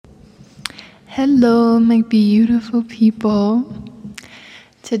Hello, my beautiful people.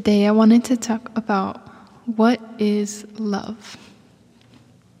 Today I wanted to talk about what is love.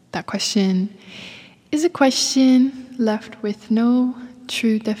 That question is a question left with no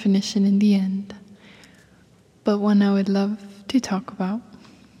true definition in the end, but one I would love to talk about.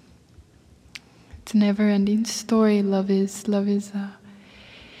 It's a never-ending story. Love is a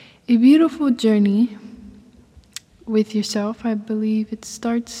beautiful journey with yourself. I believe it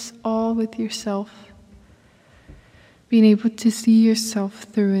starts all with yourself. Being able to see yourself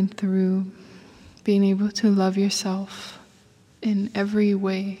through and through. Being able to love yourself in every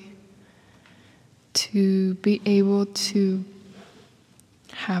way. To be able to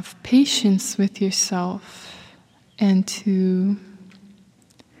have patience with yourself and to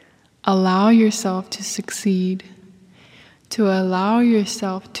allow yourself to succeed. To allow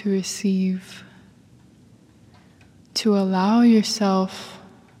yourself to receive. To allow yourself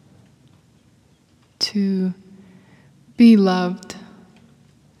to be loved,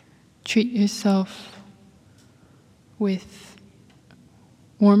 treat yourself with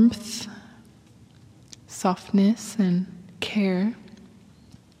warmth, softness, and care,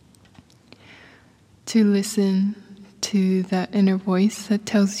 to listen to that inner voice that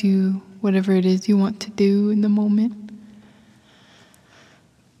tells you whatever it is you want to do in the moment,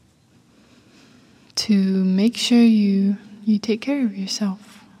 to make sure you take care of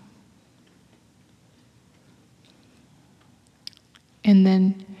yourself. And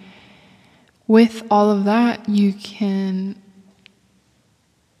then with all of that, you can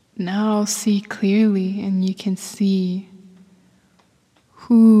now see clearly and you can see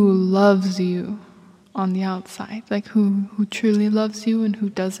who loves you on the outside, like who truly loves you and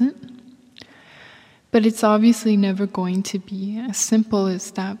who doesn't. But it's obviously never going to be as simple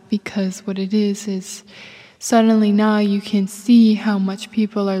as that, because what it is suddenly now you can see how much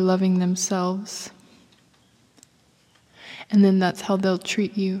people are loving themselves. And then that's how they'll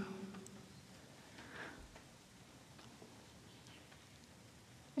treat you.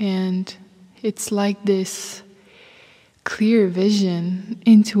 And it's like this clear vision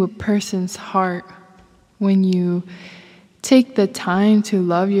into a person's heart. When you take the time to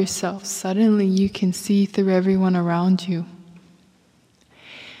love yourself, suddenly you can see through everyone around you.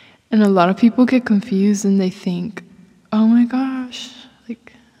 And a lot of people get confused and they think, oh my gosh,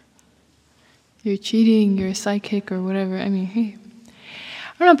 like, you're cheating, you're a psychic or whatever. I mean, hey,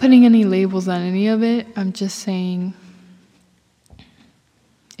 I'm not putting any labels on any of it. I'm just saying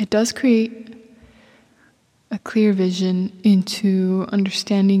it does create a clear vision into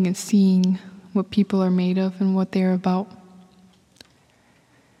understanding and seeing what people are made of and what they're about.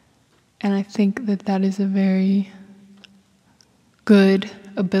 And I think that is a very good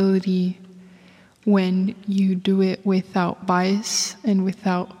ability when you do it without bias and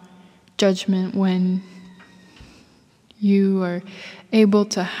without judgment. When you are able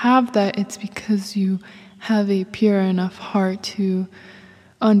to have that, it's because you have a pure enough heart to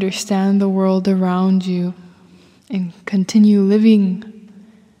understand the world around you and continue living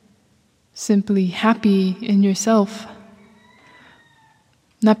simply happy in yourself.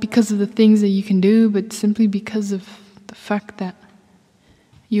 Not because of the things that you can do, but simply because of the fact that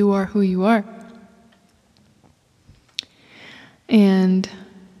you are who you are. And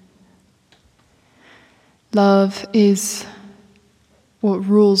love is what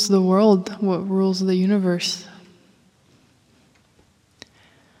rules the world, what rules the universe.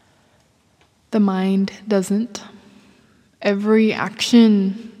 The mind doesn't. Every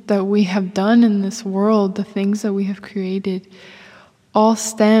action that we have done in this world, the things that we have created, all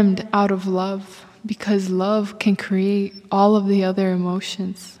stemmed out of love, because love can create all of the other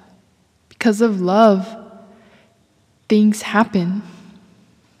emotions. Because of love, things happen.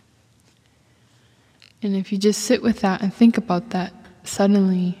 And if you just sit with that and think about that,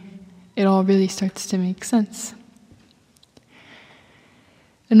 suddenly it all really starts to make sense.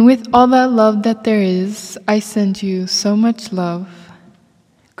 And with all that love that there is, I send you so much love,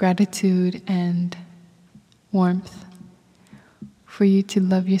 gratitude, and warmth for you to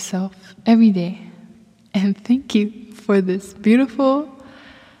love yourself every day. And thank you for this beautiful,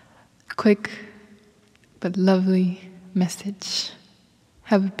 quick, but lovely message.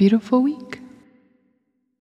 Have a beautiful week.